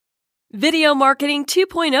Video Marketing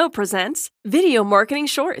 2.0 presents Video Marketing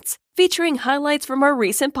Shorts, featuring highlights from our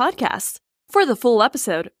recent podcasts. For the full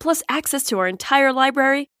episode, plus access to our entire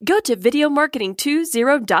library, go to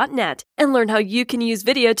videomarketing20.net and learn how you can use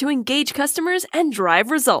video to engage customers and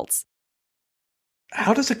drive results.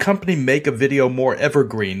 How does a company make a video more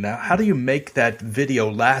evergreen? Now, how do you make that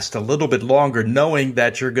video last a little bit longer, knowing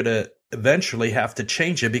that you're going to eventually have to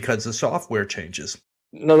change it because the software changes?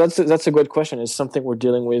 No, that's a good question. It's something we're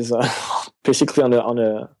dealing with basically on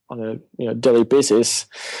a daily basis.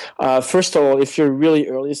 First of all, if you're a really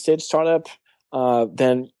early stage startup,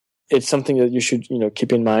 then it's something that you should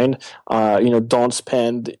keep in mind. Don't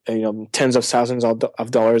spend tens of thousands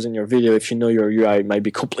of dollars in your video if you know your UI might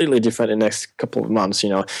be completely different in the next couple of months.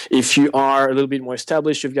 If you are a little bit more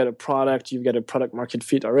established, you've got a product market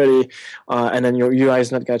fit already, and then your UI is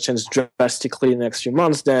not going to change drastically in the next few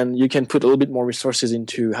months, then you can put a little bit more resources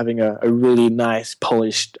into having a really nice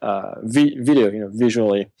polished video,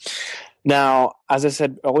 visually. Now, as I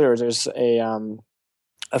said earlier, there's a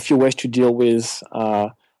few ways to deal with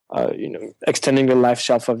extending the life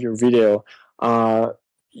shelf of your video.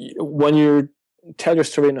 When you tell your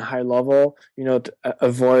story in a high level,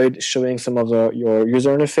 avoid showing some of your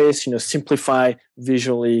user interface. Simplify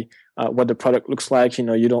visually what the product looks like.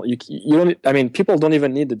 You don't. I mean, people don't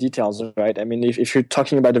even need the details, right? I mean, if you're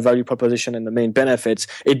talking about the value proposition and the main benefits,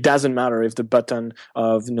 it doesn't matter if the button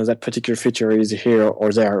of that particular feature is here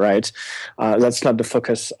or there, right? That's not the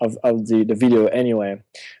focus of the video anyway.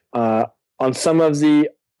 On some of the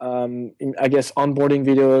onboarding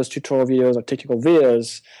videos, tutorial videos, or technical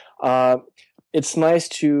videos, it's nice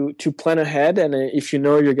to plan ahead. And if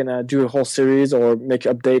you're going to do a whole series or make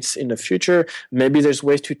updates in the future, maybe there's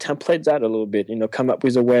ways to template that a little bit, come up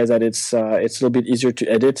with a way that it's a little bit easier to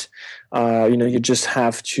edit. You just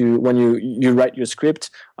have to, when you write your script,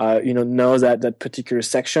 know that particular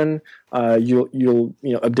section, you'll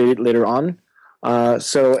update it later on.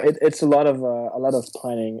 So it's a lot of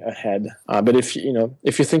planning ahead. But if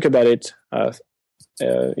you think about it,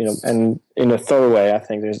 and in a thorough way, I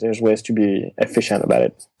think there's ways to be efficient about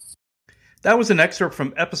it. That was an excerpt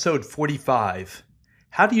from episode 45.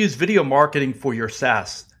 How to use video marketing for your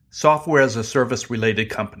SaaS, software as a service related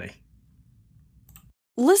company.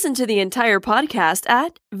 Listen to the entire podcast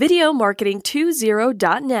at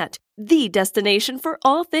videomarketing20.net, the destination for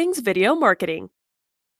all things video marketing.